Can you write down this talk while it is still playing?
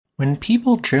When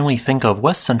people generally think of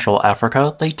West Central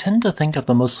Africa, they tend to think of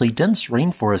the mostly dense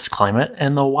rainforest climate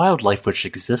and the wildlife which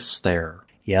exists there.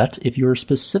 Yet, if you are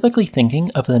specifically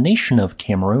thinking of the nation of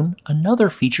Cameroon,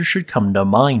 another feature should come to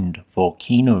mind: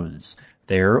 volcanoes.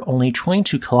 There, only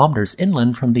 22 kilometers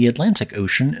inland from the Atlantic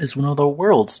Ocean, is one of the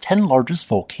world's 10 largest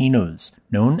volcanoes.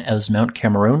 Known as Mount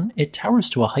Cameroon, it towers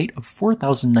to a height of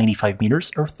 4,095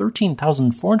 meters or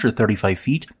 13,435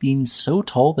 feet, being so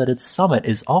tall that its summit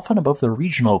is often above the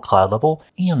regional cloud level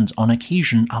and, on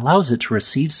occasion, allows it to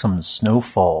receive some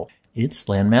snowfall. Its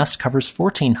landmass covers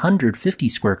 1,450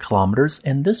 square kilometers,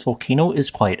 and this volcano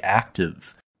is quite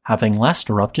active. Having last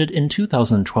erupted in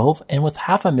 2012 and with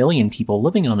 500,000 people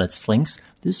living on its flanks,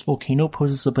 this volcano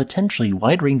poses a potentially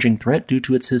wide-ranging threat due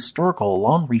to its historical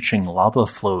long-reaching lava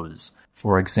flows.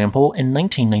 For example, in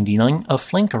 1999, a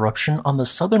flank eruption on the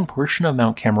southern portion of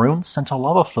Mount Cameroon sent a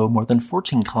lava flow more than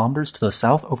 14 kilometers to the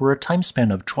south over a time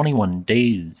span of 21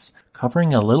 days.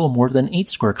 Covering a little more than 8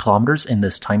 square kilometers in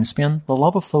this time span, the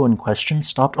lava flow in question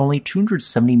stopped only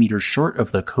 270 meters short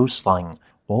of the coastline.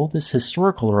 While this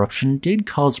historical eruption did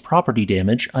cause property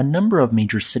damage, a number of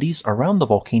major cities around the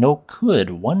volcano could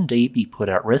one day be put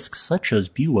at risk, such as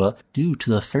Buea, due to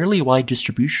the fairly wide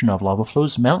distribution of lava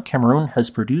flows Mount Cameroon has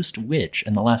produced, which,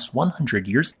 in the last 100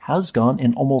 years, has gone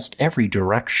in almost every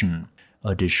direction.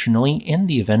 Additionally, in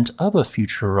the event of a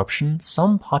future eruption,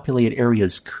 some populated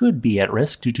areas could be at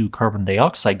risk due to carbon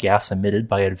dioxide gas emitted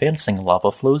by advancing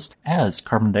lava flows, as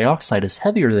carbon dioxide is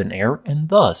heavier than air and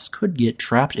thus could get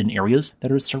trapped in areas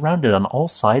that are surrounded on all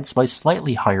sides by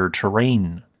slightly higher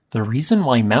terrain. The reason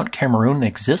why Mount Cameroon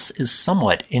exists is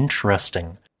somewhat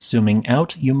interesting. Zooming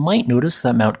out, you might notice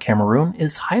that Mount Cameroon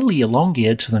is highly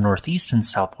elongated to the northeast and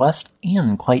southwest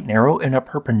and quite narrow in a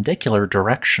perpendicular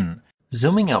direction.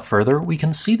 Zooming out further, we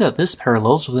can see that this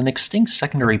parallels with an extinct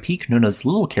secondary peak known as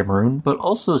Little Cameroon, but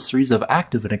also a series of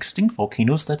active and extinct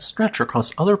volcanoes that stretch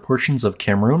across other portions of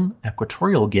Cameroon,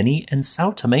 Equatorial Guinea, and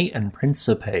São Tomé and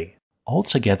Príncipe.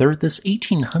 Altogether, this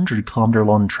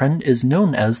 1,800-kilometer-long trend is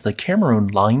known as the Cameroon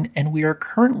Line, and we are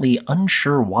currently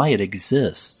unsure why it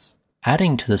exists.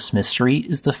 Adding to this mystery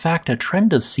is the fact a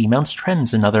trend of seamounts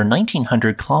trends another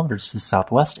 1,900 kilometers to the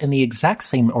southwest in the exact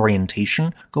same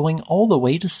orientation, going all the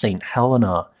way to St.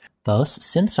 Helena. Thus,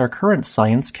 since our current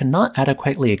science cannot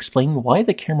adequately explain why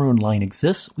the Cameroon Line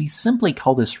exists, we simply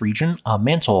call this region a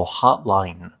mantle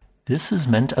hotline. This is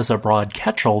meant as a broad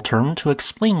catch-all term to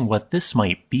explain what this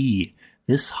might be.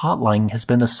 This hotline has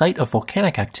been the site of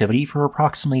volcanic activity for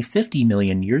approximately 50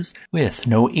 million years, with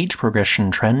no age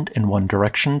progression trend in one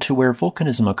direction to where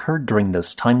volcanism occurred during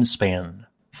this time span.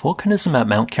 Volcanism at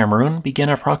Mount Cameroon began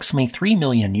approximately 3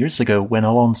 million years ago when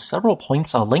along several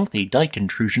points a lengthy dike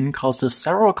intrusion caused a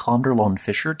several kilometer-long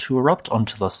fissure to erupt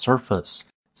onto the surface.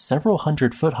 Several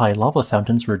 100-foot-high lava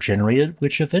fountains were generated,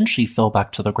 which eventually fell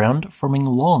back to the ground, forming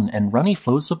long and runny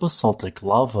flows of basaltic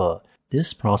lava.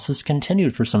 This process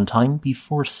continued for some time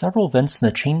before several vents in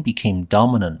the chain became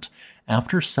dominant.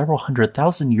 After several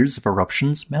 100,000 years of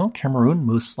eruptions, Mount Cameroon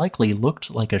most likely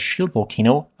looked like a shield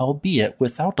volcano, albeit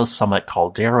without a summit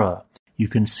caldera. You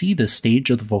can see this stage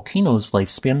of the volcano's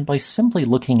lifespan by simply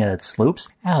looking at its slopes,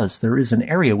 as there is an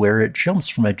area where it jumps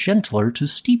from a gentler to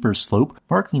steeper slope,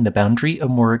 marking the boundary of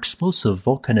more explosive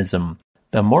volcanism.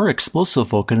 The more explosive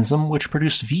volcanism, which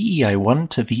produced VEI-1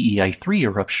 to VEI-3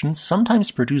 eruptions, sometimes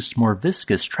produced more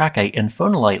viscous trachyte and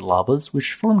phonolite lavas,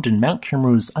 which formed in Mount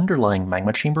Cameroon's underlying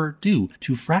magma chamber due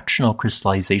to fractional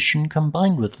crystallization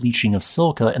combined with leaching of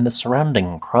silica in the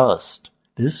surrounding crust.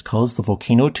 This caused the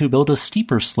volcano to build a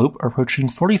steeper slope approaching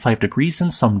 45 degrees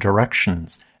in some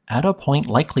directions. At a point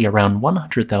likely around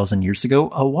 100,000 years ago,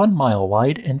 a 1-mile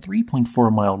wide and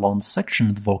 3.4-mile long section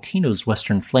of the volcano's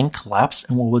western flank collapsed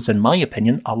in what was, in my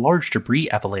opinion, a large debris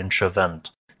avalanche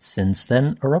event. Since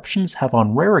then, eruptions have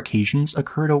on rare occasions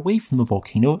occurred away from the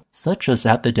volcano, such as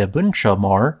at the Debuncha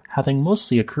Mar, having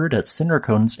mostly occurred at cinder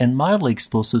cones and mildly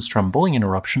explosive strombolian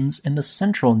eruptions in the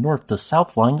central north to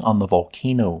south line on the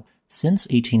volcano. Since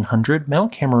 1800,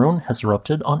 Mount Cameroon has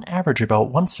erupted on average about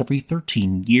once every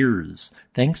 13 years.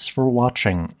 Thanks for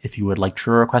watching. If you would like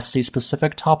to request a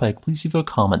specific topic, please leave a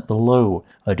comment below.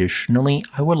 Additionally,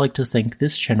 I would like to thank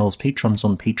this channel's patrons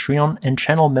on Patreon and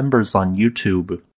channel members on YouTube.